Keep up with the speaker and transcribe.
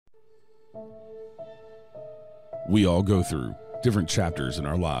We all go through different chapters in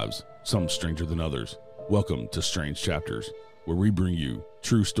our lives, some stranger than others. Welcome to Strange Chapters, where we bring you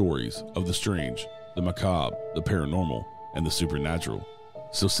true stories of the strange, the macabre, the paranormal, and the supernatural.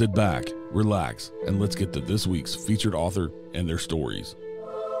 So sit back, relax, and let's get to this week's featured author and their stories.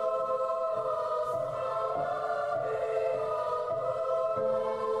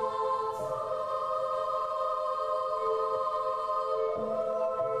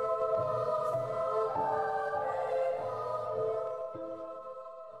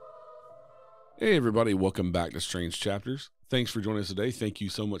 Hey everybody, welcome back to Strange Chapters. Thanks for joining us today. Thank you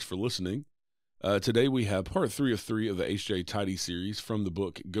so much for listening. Today we have part 3 of 3 of the H.J. Tidy series from the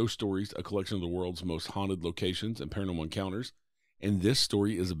book Ghost Stories, a collection of the world's most haunted locations and paranormal encounters. And this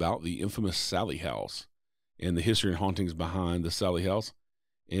story is about the infamous Sallie house and the history and hauntings behind the Sallie house.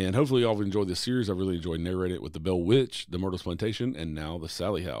 And hopefully y'all have enjoyed this series. I really enjoyed narrating it with the Bell Witch, the Myrtles Plantation, and now the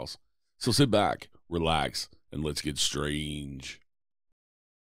Sallie house. So sit back, relax, and let's get strange.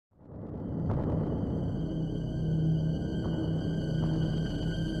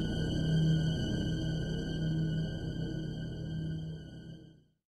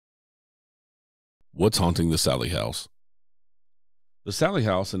 What's haunting the Sallie house? The Sallie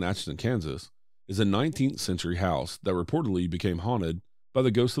house in Atchison, Kansas, is a 19th century house that reportedly became haunted by the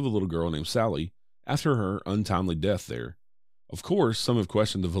ghost of a little girl named Sallie after her untimely death there. Of course, some have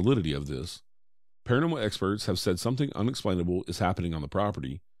questioned the validity of this. Paranormal experts have said something unexplainable is happening on the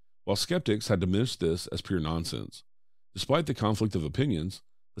property, while skeptics had diminished this as pure nonsense. Despite the conflict of opinions,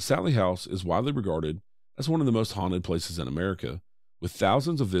 the Sallie house is widely regarded as one of the most haunted places in America, with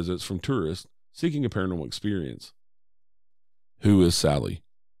thousands of visits from tourists seeking a paranormal experience. Who is Sallie?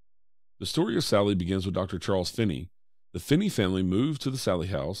 The story of Sallie begins with Dr. Charles Finney. The Finney family moved to the Sallie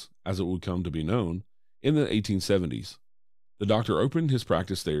house, as it would come to be known, in the 1870s. The doctor opened his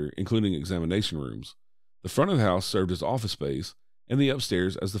practice there, including examination rooms. The front of the house served as office space, and the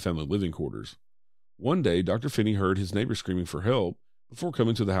upstairs as the family living quarters. One day, Dr. Finney heard his neighbors screaming for help before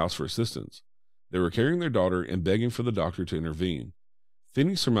coming to the house for assistance. They were carrying their daughter and begging for the doctor to intervene.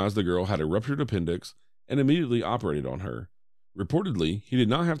 Finney surmised the girl had a ruptured appendix and immediately operated on her. Reportedly, he did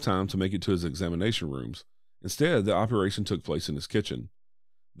not have time to make it to his examination rooms. Instead, the operation took place in his kitchen.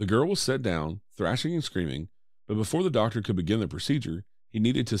 The girl was set down, thrashing and screaming, but before the doctor could begin the procedure, he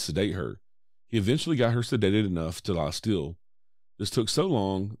needed to sedate her. He eventually got her sedated enough to lie still. This took so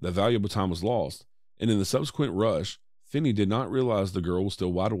long that valuable time was lost, and in the subsequent rush, Finney did not realize the girl was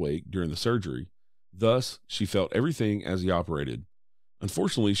still wide awake during the surgery. Thus, she felt everything as he operated.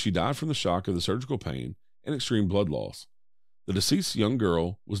 Unfortunately, she died from the shock of the surgical pain and extreme blood loss. The deceased young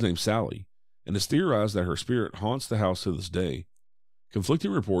girl was named Sallie, and it's theorized that her spirit haunts the house to this day.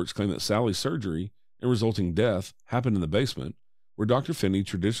 Conflicting reports claim that Sallie's surgery and resulting death happened in the basement, where Dr. Finney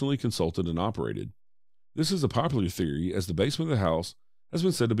traditionally consulted and operated. This is a popular theory, as the basement of the house has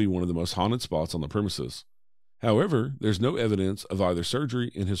been said to be one of the most haunted spots on the premises. However, there's no evidence of either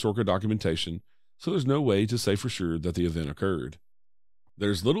surgery in historical documentation, so there's no way to say for sure that the event occurred.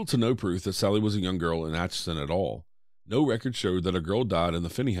 There's little to no proof that Sallie was a young girl in Atchison at all. No record showed that a girl died in the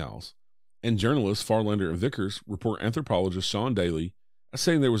Finney house, and journalists Farlander and Vickers report anthropologist Sean Daly as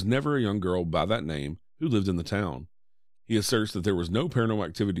saying there was never a young girl by that name who lived in the town. He asserts that there was no paranormal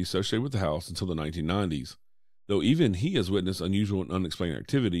activity associated with the house until the 1990s, though even he has witnessed unusual and unexplained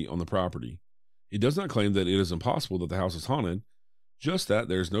activity on the property. He does not claim that it is impossible that the house is haunted, just that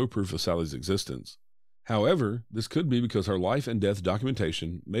there is no proof of Sallie's existence. However, this could be because her life and death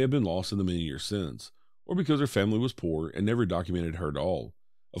documentation may have been lost in the many years since, or because her family was poor and never documented her at all.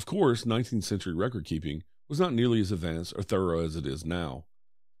 Of course, 19th century record keeping was not nearly as advanced or thorough as it is now.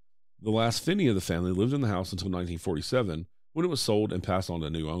 The last Finney of the family lived in the house until 1947, when it was sold and passed on to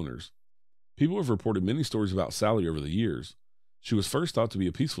new owners. People have reported many stories about Sallie over the years. She was first thought to be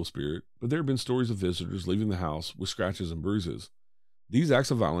a peaceful spirit, but there have been stories of visitors leaving the house with scratches and bruises. These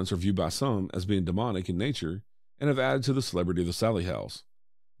acts of violence are viewed by some as being demonic in nature and have added to the celebrity of the Sallie house.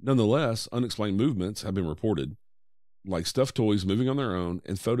 Nonetheless, unexplained movements have been reported, like stuffed toys moving on their own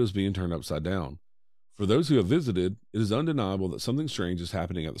and photos being turned upside down. For those who have visited, it is undeniable that something strange is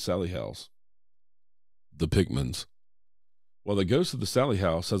happening at the Sallie house. The Pickmans. While the ghost of the Sallie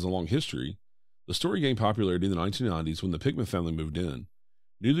house has a long history, the story gained popularity in the 1990s when the Pickman family moved in.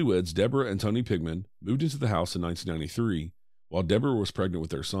 Newlyweds Deborah and Tony Pickman moved into the house in 1993, while Deborah was pregnant with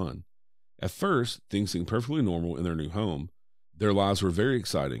their son. At first, things seemed perfectly normal in their new home. Their lives were very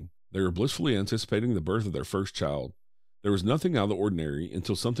exciting. They were blissfully anticipating the birth of their first child. There was nothing out of the ordinary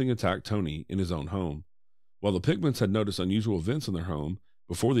until something attacked Tony in his own home. While the Pickmans had noticed unusual events in their home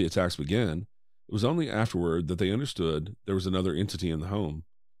before the attacks began, it was only afterward that they understood there was another entity in the home.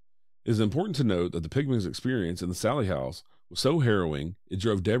 It is important to note that the Pigman's experience in the Sallie house was so harrowing it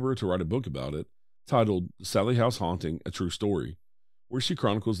drove Deborah to write a book about it, titled The Sallie House Haunting, A True Story, where she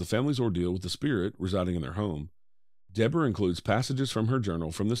chronicles the family's ordeal with the spirit residing in their home. Deborah includes passages from her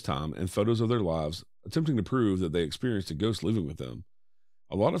journal from this time and photos of their lives, attempting to prove that they experienced a ghost living with them.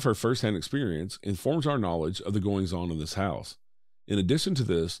 A lot of her firsthand experience informs our knowledge of the goings-on in this house. In addition to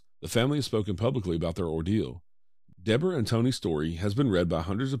this, the family has spoken publicly about their ordeal. Deborah and Tony's story has been read by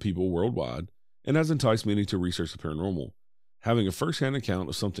hundreds of people worldwide and has enticed many to research the paranormal. Having a firsthand account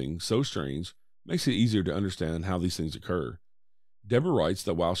of something so strange makes it easier to understand how these things occur. Deborah writes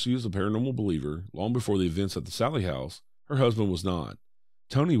that while she was a paranormal believer long before the events at the Sallie house, her husband was not.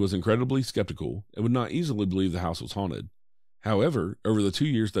 Tony was incredibly skeptical and would not easily believe the house was haunted. However, over the 2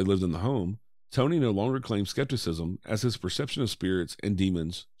 years they lived in the home, Tony no longer claimed skepticism as his perception of spirits and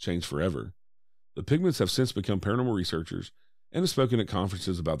demons changed forever. The Pigments have since become paranormal researchers and have spoken at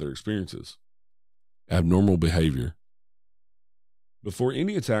conferences about their experiences. Abnormal behavior. Before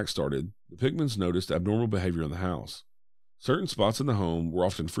any attack started, the Pigments noticed abnormal behavior in the house. Certain spots in the home were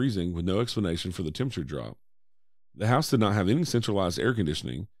often freezing with no explanation for the temperature drop. The house did not have any centralized air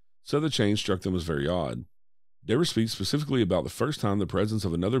conditioning, so the change struck them as very odd. Deborah speaks specifically about the first time the presence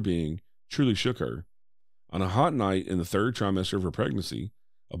of another being truly shook her. On a hot night in the 3rd trimester of her pregnancy,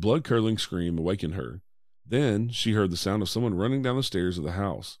 a blood-curdling scream awakened her. Then she heard the sound of someone running down the stairs of the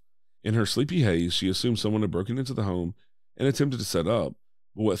house. In her sleepy haze, she assumed someone had broken into the home and attempted to set up,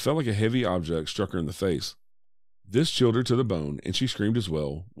 but what felt like a heavy object struck her in the face. This chilled her to the bone, and she screamed as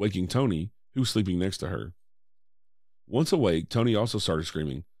well, waking Tony, who was sleeping next to her. Once awake, Tony also started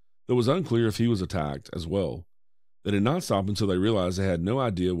screaming, though it was unclear if he was attacked as well. They did not stop until they realized they had no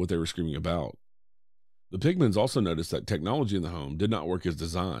idea what they were screaming about. The Pigmans also noticed that technology in the home did not work as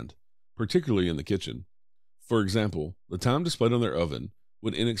designed, particularly in the kitchen. For example, the time displayed on their oven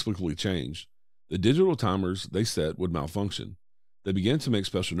would inexplicably change. The digital timers they set would malfunction. They began to make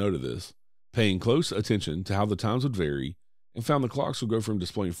special note of this, paying close attention to how the times would vary, and found the clocks would go from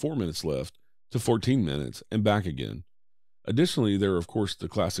displaying 4 minutes left to 14 minutes and back again. Additionally, there were of course the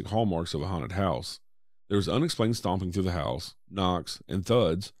classic hallmarks of a haunted house. There was unexplained stomping through the house, knocks, and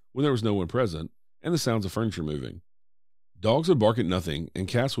thuds when there was no one present, and the sounds of furniture moving. Dogs would bark at nothing, and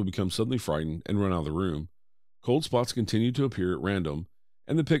cats would become suddenly frightened and run out of the room. Cold spots continued to appear at random,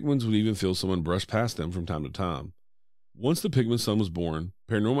 and the Pigmans would even feel someone brush past them from time to time. Once the Pigman's son was born,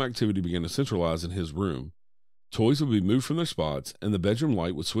 paranormal activity began to centralize in his room. Toys would be moved from their spots, and the bedroom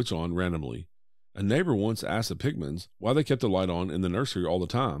light would switch on randomly. A neighbor once asked the Pigmans why they kept the light on in the nursery all the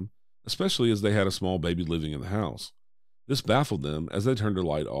time, especially as they had a small baby living in the house. This baffled them as they turned the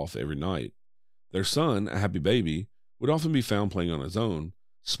light off every night. Their son, a happy baby, would often be found playing on his own,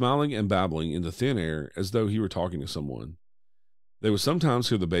 smiling and babbling into thin air as though he were talking to someone. They would sometimes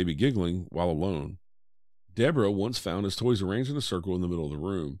hear the baby giggling while alone. Deborah once found his toys arranged in a circle in the middle of the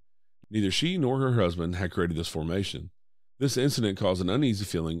room. Neither she nor her husband had created this formation. This incident caused an uneasy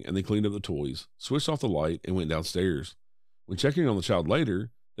feeling, and they cleaned up the toys, switched off the light, and went downstairs. When checking on the child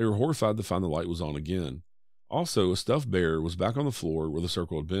later, they were horrified to find the light was on again. Also, a stuffed bear was back on the floor where the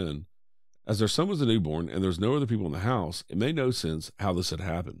circle had been. As their son was a newborn and there was no other people in the house, it made no sense how this had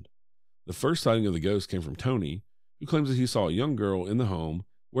happened. The first sighting of the ghost came from Tony, who claims that he saw a young girl in the home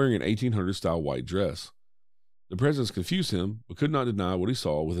wearing an 1800s-style white dress. The presence confused him, but could not deny what he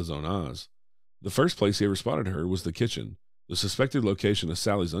saw with his own eyes. The first place he ever spotted her was the kitchen, the suspected location of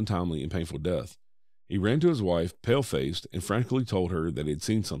Sallie's untimely and painful death. He ran to his wife, pale-faced, and frantically told her that he had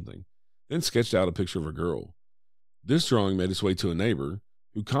seen something, then sketched out a picture of a girl. This drawing made its way to a neighbor,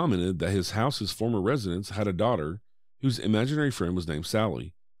 who commented that his house's former residents had a daughter whose imaginary friend was named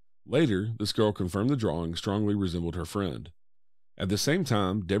Sallie. Later, this girl confirmed the drawing strongly resembled her friend. At the same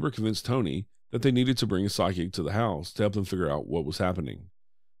time, Deborah convinced Tony that they needed to bring a psychic to the house to help them figure out what was happening.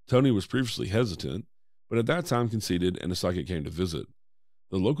 Tony was previously hesitant, but at that time conceded, and a psychic came to visit.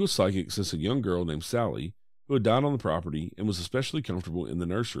 The local psychic sensed a young girl named Sallie, who had died on the property and was especially comfortable in the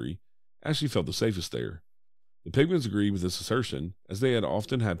nursery, as she felt the safest there. The Pigmans agreed with this assertion, as they had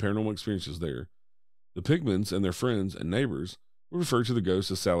often had paranormal experiences there. The Pigmans and their friends and neighbors would refer to the ghost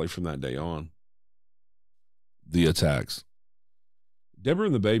as Sallie from that day on. The attacks. Deborah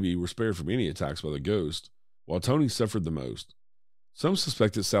and the baby were spared from any attacks by the ghost, while Tony suffered the most. Some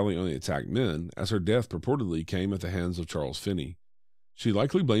suspect that Sallie only attacked men, as her death purportedly came at the hands of Charles Finney. She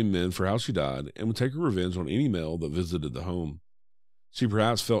likely blamed men for how she died and would take her revenge on any male that visited the home. She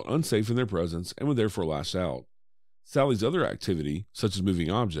perhaps felt unsafe in their presence and would therefore lash out. Sallie's other activity, such as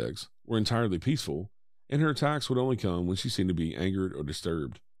moving objects, were entirely peaceful, and her attacks would only come when she seemed to be angered or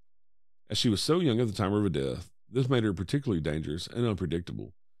disturbed. As she was so young at the time of her death, this made her particularly dangerous and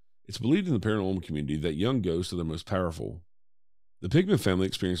unpredictable. It's believed in the paranormal community that young ghosts are the most powerful. The Pigman family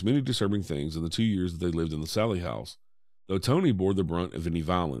experienced many disturbing things in the 2 years that they lived in the Sallie house, though Tony bore the brunt of any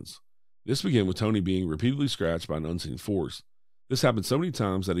violence. This began with Tony being repeatedly scratched by an unseen force. This happened so many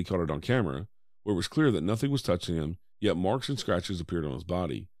times that he caught it on camera, where it was clear that nothing was touching him, yet marks and scratches appeared on his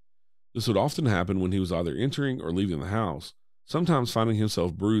body. This would often happen when he was either entering or leaving the house, sometimes finding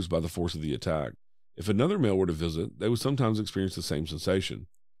himself bruised by the force of the attack. If another male were to visit, they would sometimes experience the same sensation.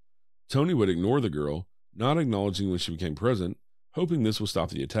 Tony would ignore the girl, not acknowledging when she became present, hoping this would stop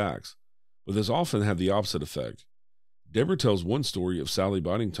the attacks, but this often had the opposite effect. Deborah tells one story of Sallie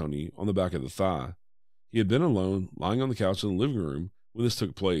biting Tony on the back of the thigh. He had been alone, lying on the couch in the living room when this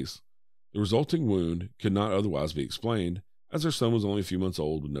took place. The resulting wound could not otherwise be explained, as their son was only a few months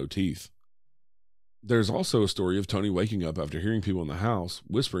old with no teeth. There is also a story of Tony waking up after hearing people in the house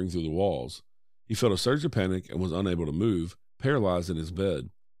whispering through the walls. He felt a surge of panic and was unable to move, paralyzed in his bed.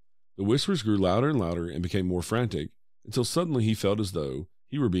 The whispers grew louder and louder and became more frantic, until suddenly he felt as though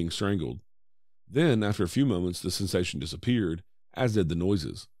he were being strangled. Then, after a few moments, the sensation disappeared, as did the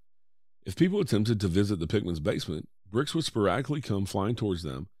noises. If people attempted to visit the Pickman's basement, bricks would sporadically come flying towards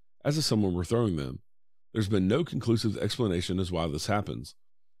them, as if someone were throwing them. There's been no conclusive explanation as why this happens.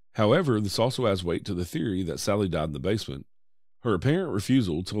 However, this also adds weight to the theory that Sallie died in the basement. Her apparent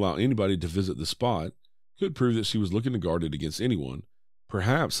refusal to allow anybody to visit the spot could prove that she was looking to guard it against anyone,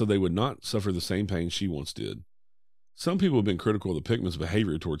 perhaps so they would not suffer the same pain she once did. Some people have been critical of the Pickman's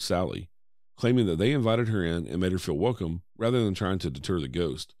behavior towards Sallie, claiming that they invited her in and made her feel welcome rather than trying to deter the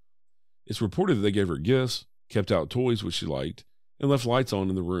ghost. It's reported that they gave her gifts, kept out toys which she liked, and left lights on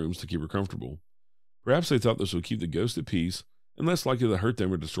in the rooms to keep her comfortable. Perhaps they thought this would keep the ghost at peace and less likely to hurt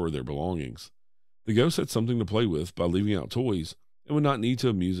them or destroy their belongings. The ghost had something to play with by leaving out toys and would not need to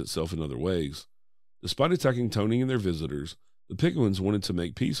amuse itself in other ways. Despite attacking Tony and their visitors, the Pickmans wanted to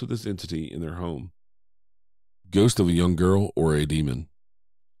make peace with this entity in their home. Ghost of a young girl or a demon.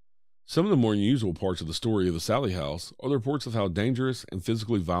 Some of the more unusual parts of the story of the Sallie house are the reports of how dangerous and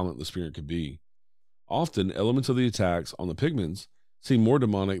physically violent the spirit could be. Often, elements of the attacks on the Pickmans seem more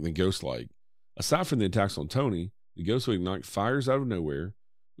demonic than ghost-like. Aside from the attacks on Tony, the ghost would ignite fires out of nowhere,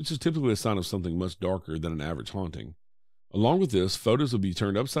 which is typically a sign of something much darker than an average haunting. Along with this, photos would be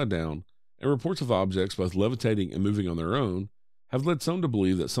turned upside down, and reports of objects both levitating and moving on their own have led some to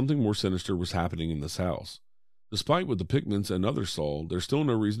believe that something more sinister was happening in this house. Despite what the Pickmans and others saw, there's still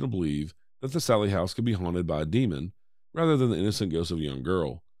no reason to believe that the Sallie house could be haunted by a demon rather than the innocent ghost of a young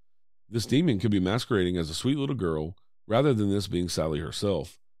girl. This demon could be masquerading as a sweet little girl rather than this being Sallie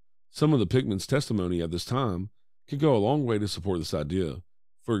herself. Some of the Pickmans' testimony at this time could go a long way to support this idea.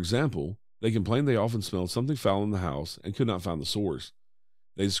 For example, they complained they often smelled something foul in the house and could not find the source.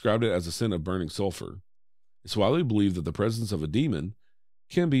 They described it as a scent of burning sulfur. It's widely believed that the presence of a demon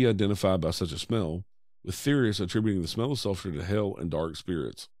can be identified by such a smell, with theorists attributing the smell of sulfur to hell and dark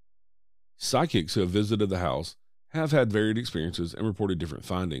spirits. Psychics who have visited the house have had varied experiences and reported different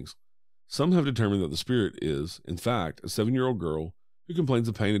findings. Some have determined that the spirit is, in fact, a 7-year-old girl who complains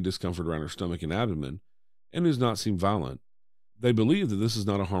of pain and discomfort around her stomach and abdomen and does not seem violent. They believe that this is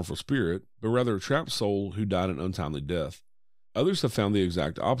not a harmful spirit, but rather a trapped soul who died an untimely death. Others have found the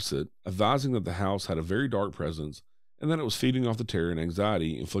exact opposite, advising that the house had a very dark presence and that it was feeding off the terror and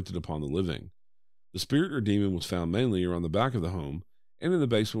anxiety inflicted upon the living. The spirit or demon was found mainly around the back of the home and in the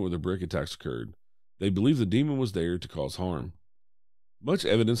basement where the brick attacks occurred. They believe the demon was there to cause harm. Much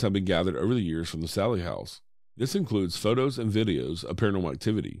evidence has been gathered over the years from the Sallie house. This includes photos and videos of paranormal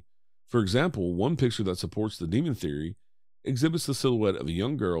activity. For example, one picture that supports the demon theory exhibits the silhouette of a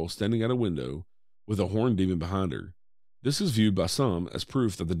young girl standing at a window with a horned demon behind her. This is viewed by some as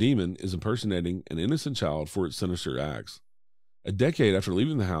proof that the demon is impersonating an innocent child for its sinister acts. A decade after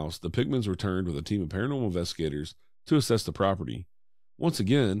leaving the house, the Pickmans returned with a team of paranormal investigators to assess the property. Once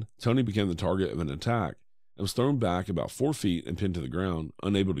again, Tony became the target of an attack and was thrown back about 4 feet and pinned to the ground,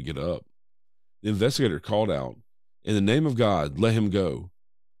 unable to get up. The investigator called out, "In the name of God, let him go."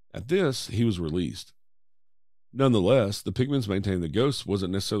 At this, he was released. Nonetheless, the Pickmans maintained the ghost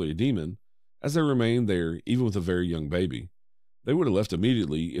wasn't necessarily a demon, as they remained there even with a very young baby. They would have left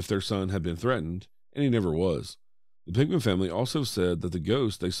immediately if their son had been threatened, and he never was. The Pickman family also said that the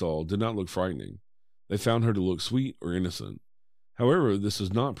ghost they saw did not look frightening. They found her to look sweet or innocent. However, this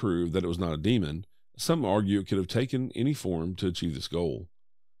does not prove that it was not a demon. Some argue it could have taken any form to achieve this goal.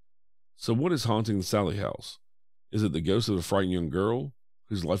 So what is haunting the Sallie house? Is it the ghost of a frightened young girl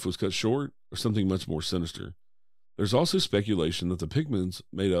whose life was cut short, or something much more sinister? There's also speculation that the Pickmans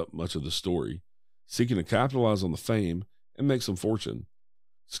made up much of the story, seeking to capitalize on the fame and make some fortune.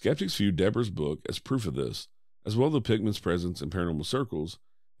 Skeptics view Deborah's book as proof of this, as well as the Pickmans' presence in paranormal circles.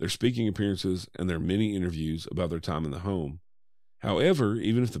 their speaking appearances, and their many interviews about their time in the home. However,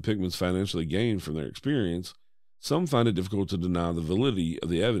 even if the Pickmans financially gained from their experience, some find it difficult to deny the validity of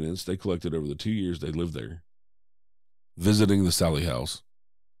the evidence they collected over the 2 years they lived there. Visiting the Sallie house.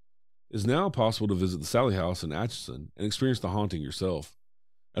 It is now possible to visit the Sallie house in Atchison and experience the haunting yourself.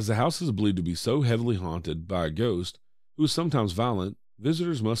 As the house is believed to be so heavily haunted by a ghost who is sometimes violent,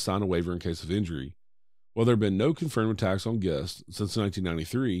 visitors must sign a waiver in case of injury. While there have been no confirmed attacks on guests since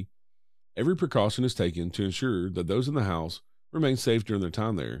 1993, every precaution is taken to ensure that those in the house remain safe during their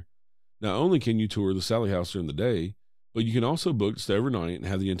time there. Not only can you tour the Sallie house during the day, but you can also book to stay overnight and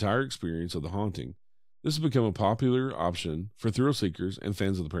have the entire experience of the haunting. This has become a popular option for thrill seekers and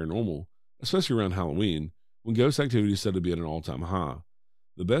fans of the paranormal, especially around Halloween, when ghost activity is said to be at an all-time high.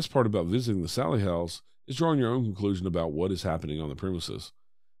 The best part about visiting the Sallie house is drawing your own conclusion about what is happening on the premises.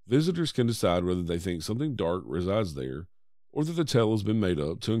 Visitors can decide whether they think something dark resides there, or that the tale has been made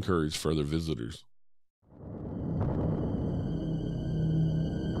up to encourage further visitors.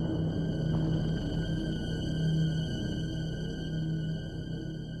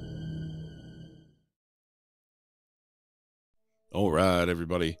 All right,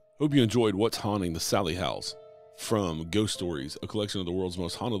 everybody. Hope you enjoyed What's Haunting the Sallie House from Ghost Stories, a collection of the world's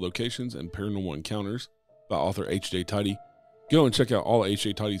most haunted locations and paranormal encounters by author H.J. Tidy. Go and check out all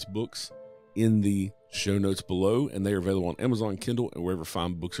H.J. Tidy's books in the show notes below, and they are available on Amazon, Kindle, and wherever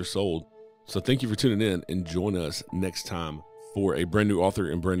fine books are sold. So thank you for tuning in, and join us next time for a brand new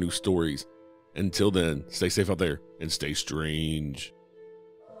author and brand new stories. Until then, stay safe out there and stay strange.